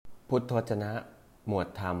พุทธวจนะ หมวด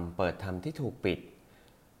ธรรมเปิดธรรมที่ถูกปิด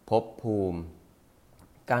ภพภูมิ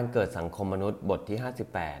การเกิดสังคมมนุษย์บทที่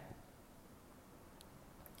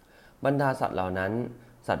58บรรดาสัตว์เหล่านั้น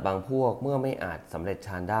สัตว์บางพวกเมื่อไม่อาจสำเร็จฌ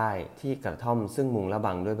านได้ที่กระท่อมซึ่งมุงและ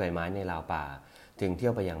บังด้วยใบไม้ในราวป่าจึงเที่ย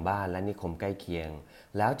วไปยังบ้านและนิคมใกล้เคียง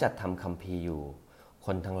แล้วจัดทำคัมภีร์อยู่ค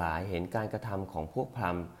นทั้งหลายเห็นการกระทำของพวกพรา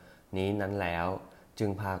หมณ์นี้นั้นแล้ว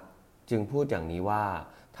จึงพูดอย่างนี้ว่า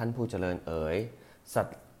ท่านผู้เจริญเอ๋ยสัต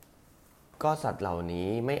ว์เหล่านี้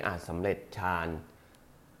ไม่อาจสำเร็จฌาน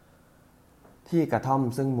ที่กระท่อม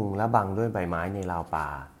ซึ่งมุงและบังด้วยใบไม้ในราวป่า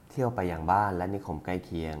เที่ยวไปยังบ้านและนิคมใกล้เ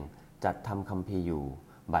คียงจัดทำคัมภีร์อยู่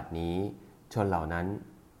บัดนี้ชนเหล่า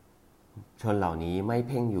นี้ไม่เ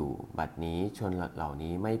พ่งอยู่บัดนี้ชนเหล่า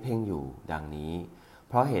นี้ไม่เพ่งอยู่ดังนี้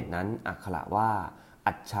เพราะเหตุนั้นอักขระว่า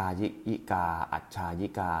อัจฉายิ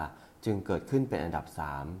กาจึงเกิดขึ้นเป็นอันดับ3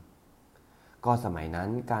ก็สมัยนั้น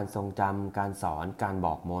การทรงจำการสอนการบ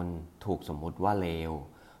อกมนถูกสมมุติว่าเลว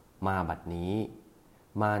มาในบัด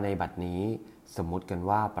นี้สมมุติกัน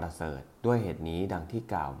ว่าประเสริฐด้วยเหตุนี้ดังที่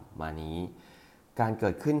กล่าวมานี้การเกิ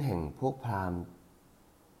ดขึ้นแห่งพวกพราหมณ์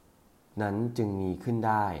นั้นจึงมีขึ้นไ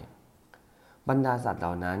ด้บรรดาสัตว์เห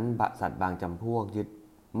ล่านั้นสัตว์บางจำพวกยึด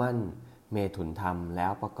มั่นเมถุนธรรมแล้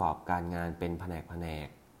วประกอบการงานเป็นแผนก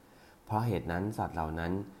เพราะเหตุนั้นสัตว์เหล่า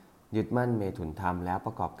นั้นยึดมั่นเมถุนธรรมแล้วป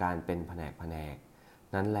ระกอบการเป็นแผนก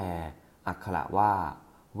นั้นแลอักขระว่า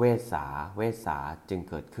เวสสาจึง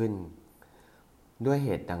เกิดขึ้นด้วยเห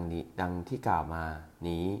ตุดังที่กล่าวมา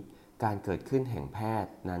นี้การเกิดขึ้นแห่งแพท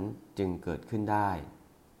ย์นั้นจึงเกิดขึ้นได้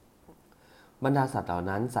บรรดาสัตว์เหล่า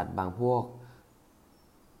นั้นสัตว์บางพวก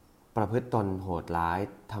ประพฤติตนโหดร้าย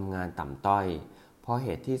ทำงานต่ำต้อยเพราะเห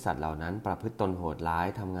ตุที่สัตว์เหล่านั้นประพฤติตนโหดร้าย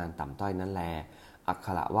ทำงานต่ำต้อยนั้นแลอักข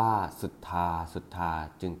ระว่าสุทธา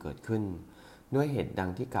จึงเกิดขึ้นด้วยเหตุดั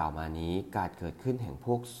งที่กล่าวมานี้การเกิดขึ้นแห่งพ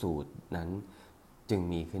วกสูตรนั้นจึง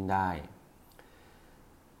มีขึ้นได้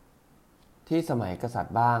ที่สมัยกษัตริ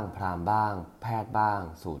ย์บ้างพราหมณ์บ้างแพทย์บ้าง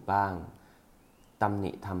สูตรบ้างตำห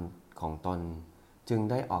นิธรรมของตนจึง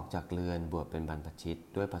ได้ออกจากเรือนบวชเป็นบรรพชิต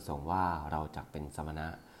ด้วยประสงค์ว่าเราจักเป็นสมณะ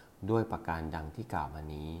ด้วยประการดังที่กล่าวมา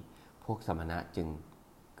นี้พวกสมณะจึง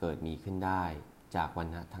เกิดมีขึ้นได้จากวรร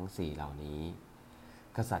ณะทั้ง4เหล่านี้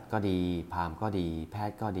กษัตริย์ก็ดีพราหมณ์ก็ดีแพ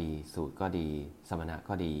ทย์ก็ดีสูตรก็ดีสมณะ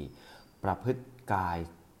ก็ดีประพฤติกาย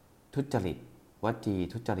ทุจริตวจี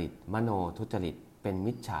ทุจริตมโนทุจริตเป็น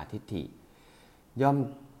มิจฉาทิฏฐิย่อม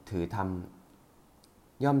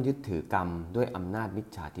ยึดถือกรรมด้วยอำนาจมิจ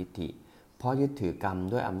ฉาทิฏฐิเพราะยึดถือกรรม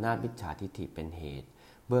ด้วยอำนาจมิจฉาทิฏฐิเป็นเหตุ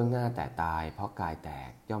เบื้องหน้าแต่ตายเพราะกายแต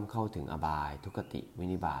กย่อมเข้าถึงอบายทุกติวิ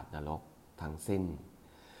นิบาตนรกทั้งสิ้น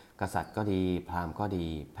กษัตริย์ก็ดีพราหมณ์ก็ดี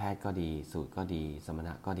แพทย์ก็ดีสูตรก็ดีสมณ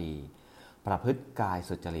ะก็ดีประพฤติกาย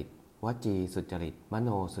สุจริตวจีสุจริตมโน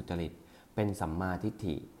สุจริตเป็นสัมมาทิฏ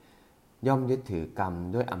ฐิย่อมยึดถือกรรม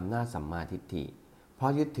ด้วยอำนาจสัมมาทิฏฐิเพรา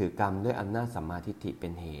ะยึดถือกรรมด้วยอำนาจสัมมาทิฏฐิเป็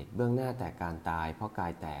นเหตุเบื้องหน้าแต่การตายเพราะกา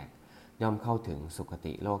ยแตกย่อมเข้าถึงสุค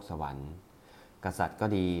ติโลกสวรรค์กษัตริย์ก็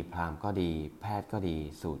ดีพราหมณ์ก็ดีแพทย์ก็ดี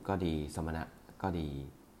สูตรก็ดีสมณะก็ดี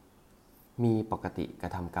มีปกติกร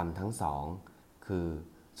ะทำกรรมทั้งสองคือ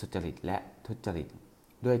สุจริตและทุจริต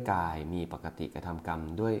ด้วยกายมีปกติกระทำกรรม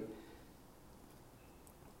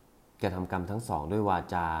ทั้งสองด้วยวา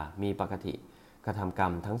จามีปกติกระทำกรร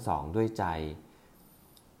มทั้งสองด้วยใจ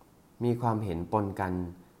มีความเห็นปนกัน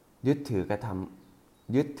ยึดถือ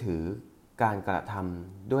การกระท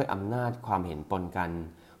ำด้วยอำนาจความเห็นปนกัน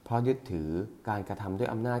เพราะยึดถือการกระทำด้วย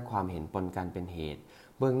อำนาจความเห็นปนกันเป็นเหตุ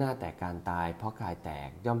เบื้องหน้าแต่การตายเพราะกายแตก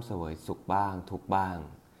ย่อมเสวยสุขบ้างทุกข์บ้าง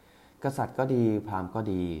กษัตริย์ก็ดีพราหมณ์ก็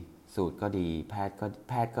ดีสูตรก็ดีแพท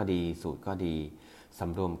ย์ก็ดีสูตรก็ดีส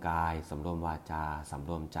ำรวมกายสำรวมวาจาสำ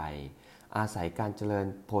รวมใจอาศัยการเจริญ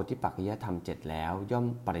โพธิปักขิยธรรม7แล้วย่อม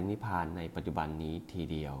ปรินิพพานในปัจจุบันนี้ที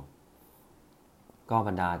เดียวก็บ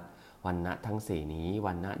รรดาวรรณะทั้ง4นี้ว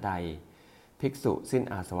รรณะใดภิกษุสิ้น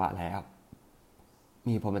อาสวะแล้ว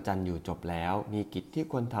มีพรหมจรรย์อยู่จบแล้วมีกิจที่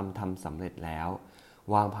ควรทำสำเร็จแล้ว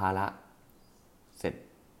วางภาร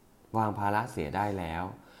ะเสียได้แล้ว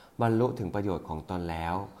บรรลุถึงประโยชน์ของตนแล้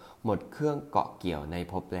วหมดเครื่องเกาะเกี่ยวใน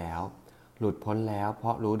ภพแล้วหลุดพ้นแล้วเพร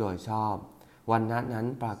าะรู้โดยชอบวรรณะนั้น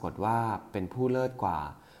ปรากฏว่าเป็นผู้เลิศกว่า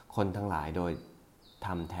คนทั้งหลายโดยธร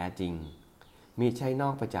รมแท้จริงมิใช่นอ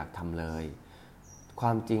กไปจากธรรมเลยคว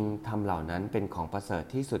ามจริงธรรมเหล่านั้นเป็นของประเสริฐ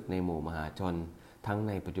ที่สุดในหมู่มหาชนทั้งใ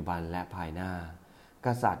นปัจจุบันและภายหน้าก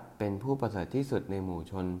ษัตริย์เป็นผู้ประเสริฐที่สุดในหมู่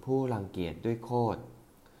ชนผู้รังเกียจด้วยโคตร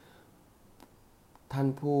ท่าน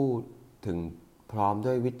ผู้ถึงพร้อม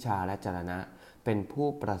ด้วยวิชชาและจรณะเป็นผู้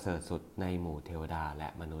ประเสริฐสุดในหมู่เทวดาและ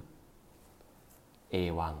มนุษย์เอ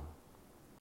วัง